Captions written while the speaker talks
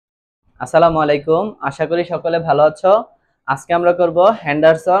আসসালামু আলাইকুম, আশা করি সকলে ভালো আছো। আজকে আমরা করব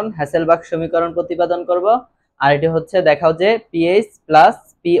হেন্ডারসন হ্যাসেলবাখ সমীকরণ প্রতিপাদন করব। আর এটি হচ্ছে দেখাও যে pH plus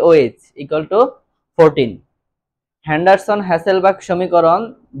pOH equal to 14। Henderson হ্যাসেলবাখ সমীকরণ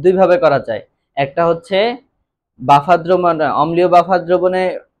দুই ভাবে করা যায়। একটা হচ্ছে বাফার দ্রবণ, অম্লীয় বাফার দ্রবণে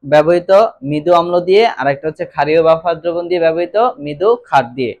ব্যবহৃত মৃদু অম্ল দিয়ে, আর একটা হচ্ছে ক্ষারীয় বাফার দ্রবণ দিয়ে ব্যবহৃত মৃদু ক্ষার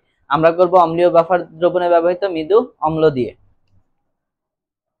দিয়ে। আমরা করব অম্লীয় বাফার দ্রবণে ব্যবহৃত মৃদু অম্ল দিয়ে।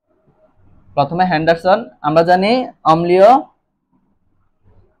 প্রথমে হেন্ডারসন, আমরা জানি অম্লীয়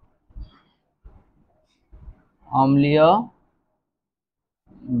অম্লীয়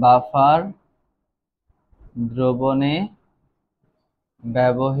বাফার দ্রবণে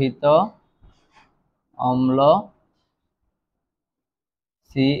ব্যবহৃত অম্ল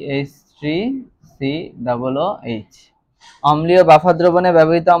CH3COOH। অম্লীয় বাফার দ্রবণে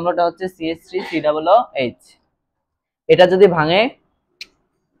ব্যবহৃত অম্লটা হচ্ছে CH3COOH। এটা যদি ভাঙে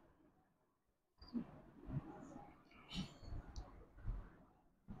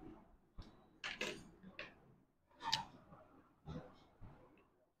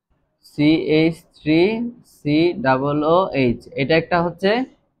CH3COOH, এটা একটা হচ্ছে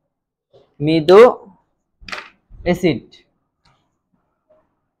মৃদু অ্যাসিড।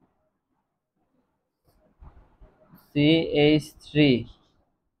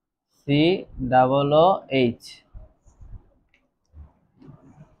 CH3COOH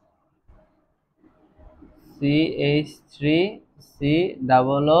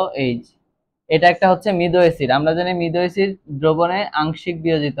CH3COOH, এটা একটা হচ্ছে মৃদু অ্যাসিড। আমরা জানি মৃদু অ্যাসিড দ্রবণে আংশিক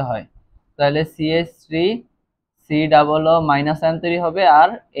বিয়োজিত হয়, তাহলে CH3COO মাইনাস আয়ন তৈরি হবে আর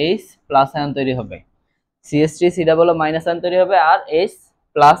H প্লাস আয়ন তৈরি হবে। CH3COO মাইনাস আয়ন তৈরি হবে আর H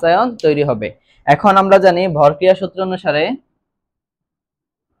প্লাস আয়ন তৈরি হবে। এখন আমরা জানি ভরক্রিয়া সূত্রানুসারে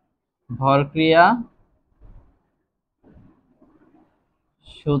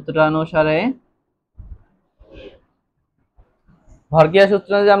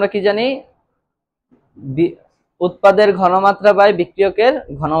আমরা কি জানি, উৎপাদের ঘনমাত্রা বাই বিক্রিয়কের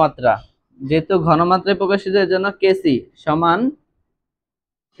ঘনমাত্রা। যেহেতু ঘনমাত্রায় প্রকাশিত, এর জন্য কেসি সমান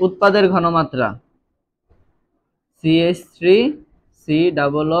উৎপাদের ঘনমাত্রা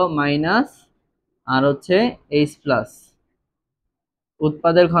CH3COO মাইনাস আর হচ্ছে H প্লাস,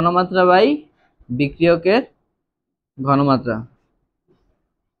 উৎপাদের ঘনমাত্রা বাই বিক্রিয়কের ঘনমাত্রা।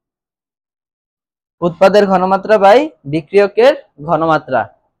 উৎপাদের ঘনমাত্রা বাই বিক্রিয়কের ঘনমাত্রা।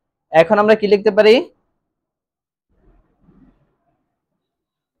 এখন আমরা কি লিখতে পারি?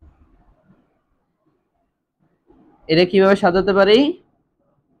 এটা কিভাবে সাজাতে পারি?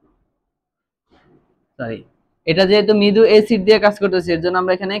 সরি, এটা যেহেতু মৃদু অ্যাসিড দিয়ে কাজ করতেছে, এর জন্য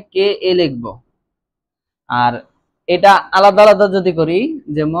আমরা এখানে কে এ লিখব। আর এটা আলাদা আলাদা যদি করি,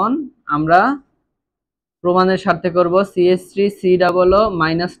 যেমন আমরা প্রমাণের স্বার্থে করব CH3COO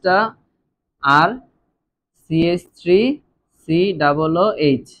মাইনাসটা আর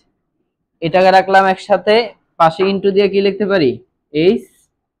CH3COOH, এটাকে রাখলাম একসাথে, পাশে ইনটু দিয়ে কি লিখতে পারি? H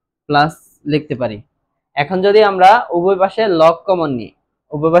প্লাস লিখতে পারি। এখন যদি আমরা উভয় পাশে লগ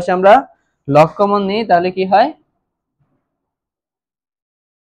কমন নিই, তাহলে কি হয়?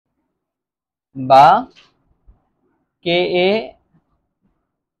 বা কে এ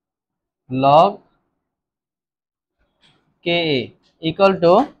log K A equal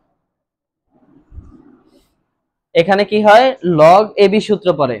to, এখানে কি হয়? লগ এ বি সূত্র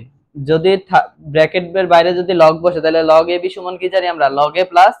পড়ে। যদি ব্র্যাকেটের বাইরে যদি লগ বসে, তাহলে লগ এ বি সমান কি জানি আমরা? লগ এ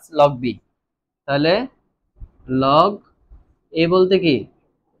প্লাস লগ বি। তাহলে লগ এ বলতে কি?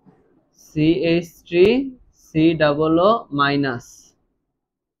 CH3COO মাইনাস,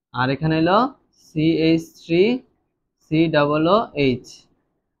 আর এখানে হলো CH3COOH,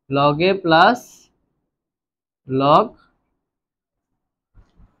 লগ এ প্লাস লগ,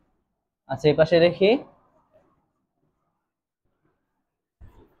 আচ্ছা এই পাশে রেখি,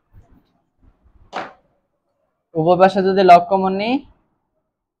 উভয় পাশে যদি লগ কমন নিই,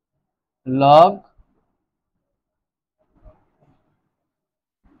 লগ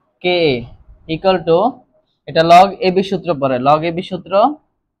কে ইকুয়াল টু, এটা লগ এ বি সূত্র পড়ে, লগ এ বি সূত্র,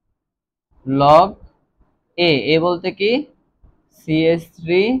 লগ এ বলতে কি?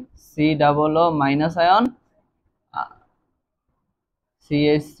 CH3COO minus ion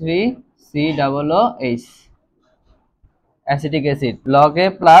CH3COOH acetic acid, log এ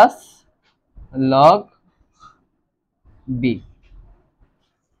plus log B.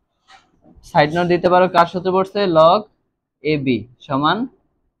 Side note দিতে পারো কার সূত্র পড়ছে? লগ এ বি সমান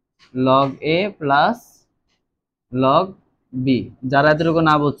লগ এ প্লাস লগ বি, যারা এতটুকু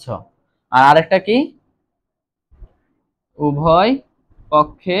না বুঝছো। আর আরেকটা কি? উভয়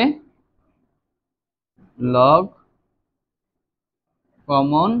পক্ষে লগ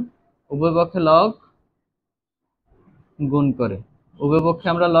কমন উভয় পক্ষে লগ গুণ করে, উভয় পক্ষে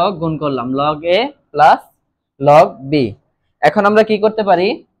আমরা লগ গুণ করলাম, লগ এ প্লাস লগ বি। এখন আমরা কি করতে পারি,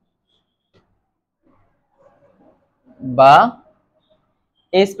 বা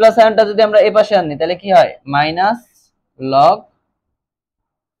এইচ প্লাস আয়নটা যদি আমরা এই পাশে আনি তাহলে কি হয়, minus log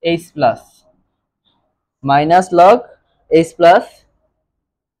H plus, minus log H plus,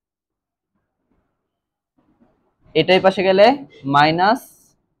 এটাই পাশে গেলে মাইনাস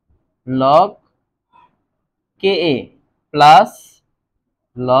লগ কে এ plus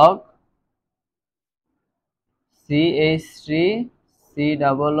log C H three C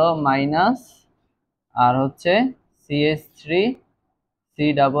double ও মাইনাস, আর হচ্ছে C H three C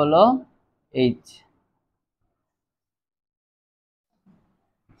double ও এইচ।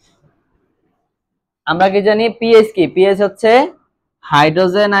 আমরা কি জানি পিএইচ কি, পিএইচ হচ্ছে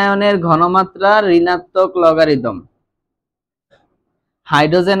হাইড্রোজেন আয়নের ঘনমাত্রা ঋণাত্মক লগারিদম।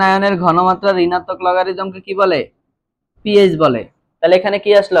 হাইড্রোজেন আয়নের ঘনমাত্রা ঋণাত্মক লগারিদমকে কি বলে, পিএইচ বলে। তাহলে এখানে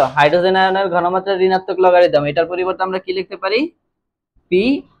কি আসলো, হাইড্রোজেন আয়নের ঘনমাত্রা ঋণাত্মক লগারিদম, এটার পরিবর্তে আমরা কি লিখতে পারি,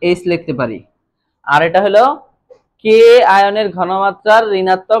 পিএইচ লিখতে পারি। আর এটা হলো কে আয়নের ঘনমাত্রার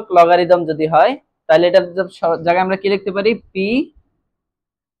ঋণাত্মক লগারিদম যদি হয় তাহলে এটার জায়গায় আমরা কি লিখতে পারি, পি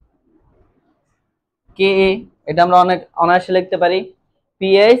কে এ, এটা আমরা অনেক অনায়াসে লিখতে পারি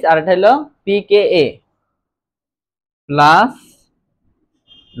পিএইচ, আর এটা হলো পি কে এ plus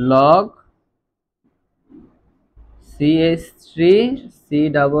log C H three C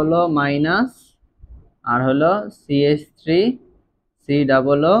double ও মাইনাস, আর হলো C H three C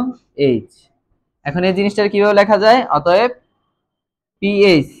double ও এইচ। এখন এই জিনিসটা কিভাবে লেখা যায়, অতএব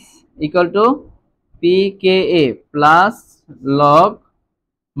pH equal to P K A plus log,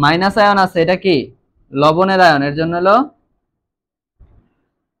 minus ion আছে, এটা কি লবণের আয়ন, এর জন্য হলো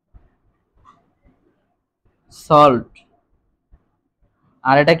সল্ট,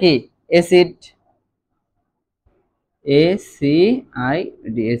 আর এটা কি acid, A C I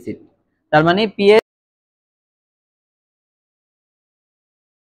D, acid. তার মানে পিএইচ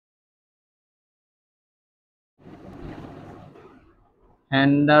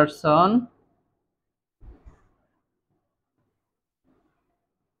হেন্ডারসন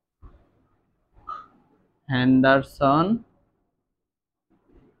হেন্ডারসন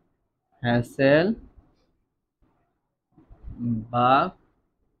হ্যাসেল বাক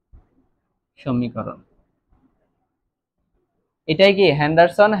সমীকরণ, এটাই কি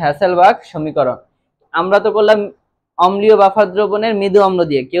হেন্ডারসন হ্যাসেলবাক সমীকরণ। আমরা তো করলাম অম্লীয় বাফার দ্রবণের মৃদু অম্ল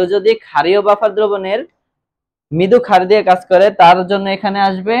দিয়ে, কেউ যদি ক্ষারীয় বাফার দ্রবণের মৃদু ক্ষার দিয়ে কাজ করে তার জন্য এখানে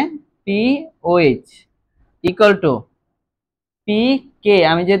আসবে pOH equal to P K,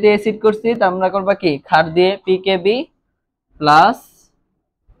 আমি যেহেতু অ্যাসিড করছি তা আমরা করবা কি ক্ষার দিয়ে, P K B plus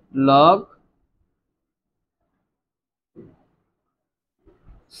log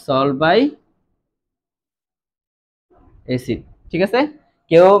salt by acid. ঠিক আছে,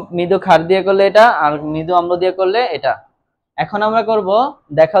 কেউ মৃদু ক্ষার দিয়ে করলে এটা, আর মৃদু অম্ল দিয়ে করলে এটা। এখন আমরা করব,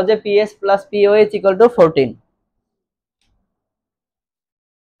 দেখাও যে PS plus pOH equal to 14।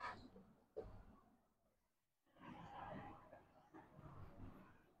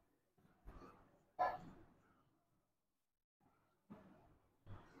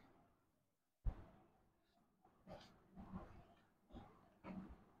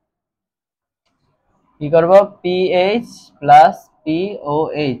 কি করব, pH plus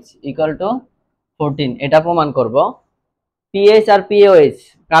pOH equal to 14, এটা প্রমাণ করব। পিএইচ আর পিওএইচ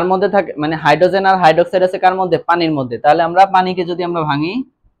কার মধ্যে থাকে, মানে হাইড্রোজেন আর হাইড্রোক্সাইড আছে কার মধ্যে, পানির মধ্যে। তাহলে আমরা পানিকে যদি আমরা ভাঙি,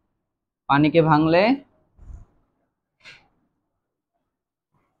 পানিকে ভাঙলে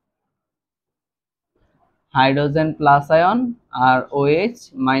হাইড্রোজেন প্লাস আয়ন আর ওএইচ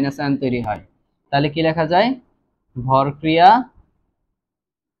মাইনাস আয়ন তৈরি হয়। তাহলে কি লেখা যায়, ভরক্রিয়া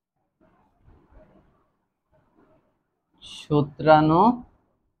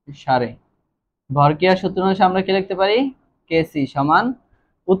সূত্রানুসারে, ভরক্রিয়া সূত্রানুসারে আমরা কি লিখতে পারি, কেসি সমান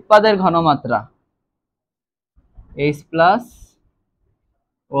উৎপাদের ঘনমাত্রা এইচ প্লাস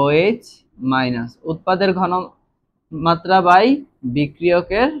ওএইচ মাইনাস উৎপাদের ঘনমাত্রা বাই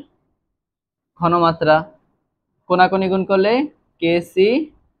বিক্রিয়কের ঘনমাত্রা, কোনাকুনি গুণ করলে কেসি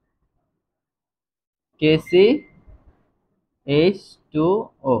কেসি এইচ টু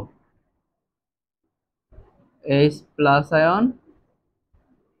ও, H plus ion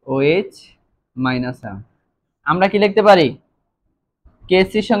OH minus ion. আমরা কি লিখতে পারি,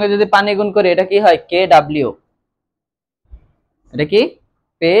 কেসির সঙ্গে যদি পানি গুণ করি এটা কি হয়, কে ডাব্লিউ, এটা কি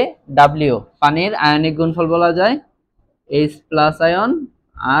পে ডাব্লিউ, পানির আয়নিক গুণফল বলা যায় এইচ প্লাস আয়ন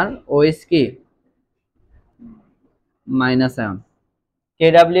আর ওএইচ কি মাইনাস আয়ন, কে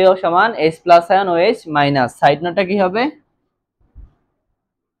ডাব্লিউ সমান H plus ion OH minus, side নোটটা কি হবে,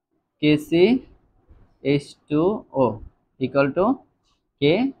 KCH2O ইকুয়াল টু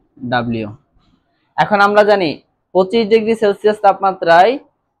KW। এখন আমরা জানি 25 ডিগ্রি সেলসিয়াস তাপমাত্রায়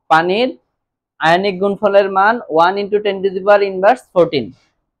পানির আয়নিক গুণফলের মান 1 × 10⁻14।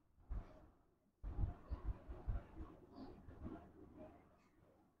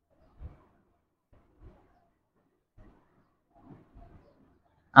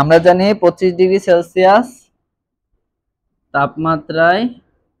 আমরা জানি 25 ডিগ্রি সেলসিয়াস তাপমাত্রায়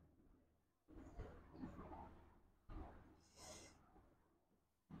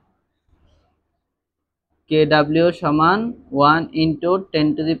KW সমান 1 ×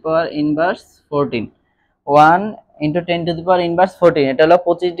 10⁻14। 1 × 10⁻14 এটা হলো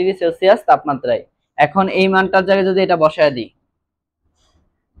 25 ডিগ্রি সেলসিয়াস তাপমাত্রায়। এখন এই মানটার জায়গায় যদি এটা বসায় দিই,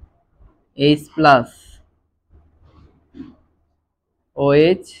 H plus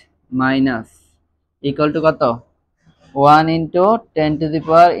OH minus equal to কত? 1 ×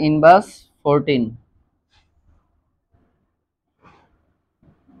 10⁻14।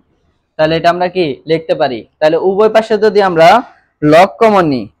 তাহলে এটা আমরা কি লিখতে পারি? তাহলে উভয় পাশে যদি আমরা লগ কমন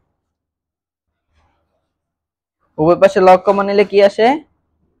নিই, উভয় পাশে লগ কমন নিলে কি আসে?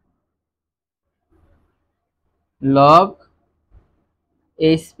 Log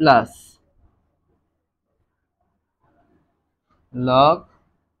H plus log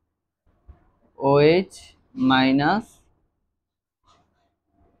OH minus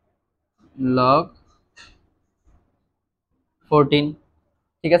log 14।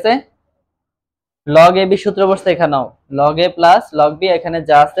 ঠিক আছে, লগ এ বি সূত্র বসছে এখানেও, লগ এ প্লাস লগ বি এখানে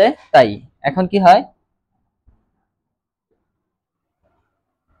যা আছে তাই। এখন কি হয়?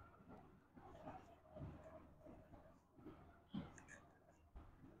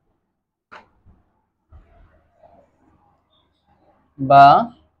 বা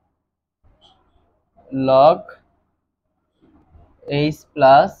log H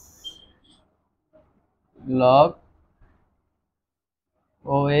plus log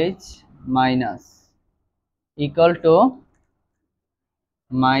OH minus equal to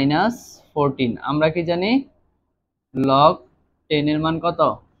 -14। আমরা কি জানি? লগ 10 এর মান কত?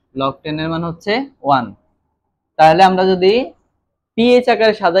 লগ 10 এর মান হচ্ছে 1। তাহলে আমরা যদি পিএইচ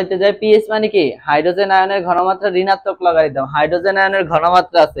আকারে সাজাইতে যাই, পিএইচ মানে কি? হাইড্রোজেন আয়নের ঘনমাত্রা ঋণাত্মক লগারিদম। হাইড্রোজেন আয়নের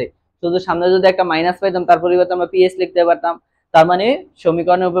ঘনমাত্রা আছে, শুধু সামনে যদি একটা মাইনাস পাইতাম তার পরিবর্তে আমরা পিএইচ লিখতে পারতাম। তার মানে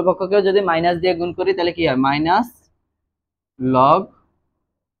সমীকরণের উপপক্ষকেও যদি মাইনাস দিয়ে গুণ করি তাহলে কি হয়? Minus log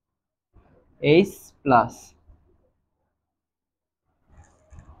H plus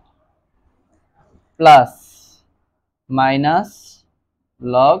plus minus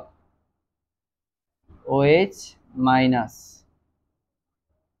log OH minus,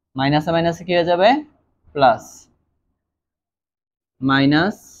 মাইনাসে মাইনাসে কি হয়ে যাবে? প্লাস,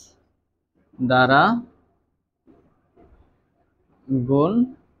 মাইনাস দ্বারা গুণ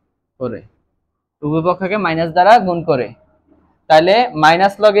করে, উভয় পক্ষকে মাইনাস দ্বারা গুণ করে। তাহলে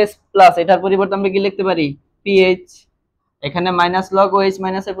মাইনাস লগ এস প্লাস এটার পরিবর্তে আমরা কি লিখতে পারি? পিএইচ। এখানে মাইনাস লগ ওএইচ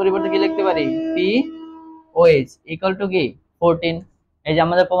মাইনাসের পরিবর্তে কি লিখতে পারি? পি ওএইচ ইকুয়াল টু কি? 14। এই যে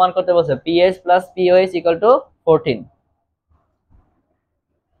আমাদের প্রমাণ করতে বলছে pH plus pOH equal to 14।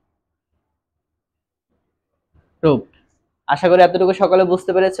 Proof. আশা করি এতটুকু সকলে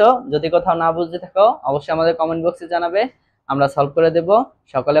বুঝতে পেরেছো। যদি কোথাও না বুঝতে থাকো অবশ্যই আমাদের কমেন্ট বক্সে জানাবে, আমরা সলভ করে দেব।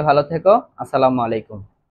 সকলে ভালো থেকো। আসসালামু আলাইকুম।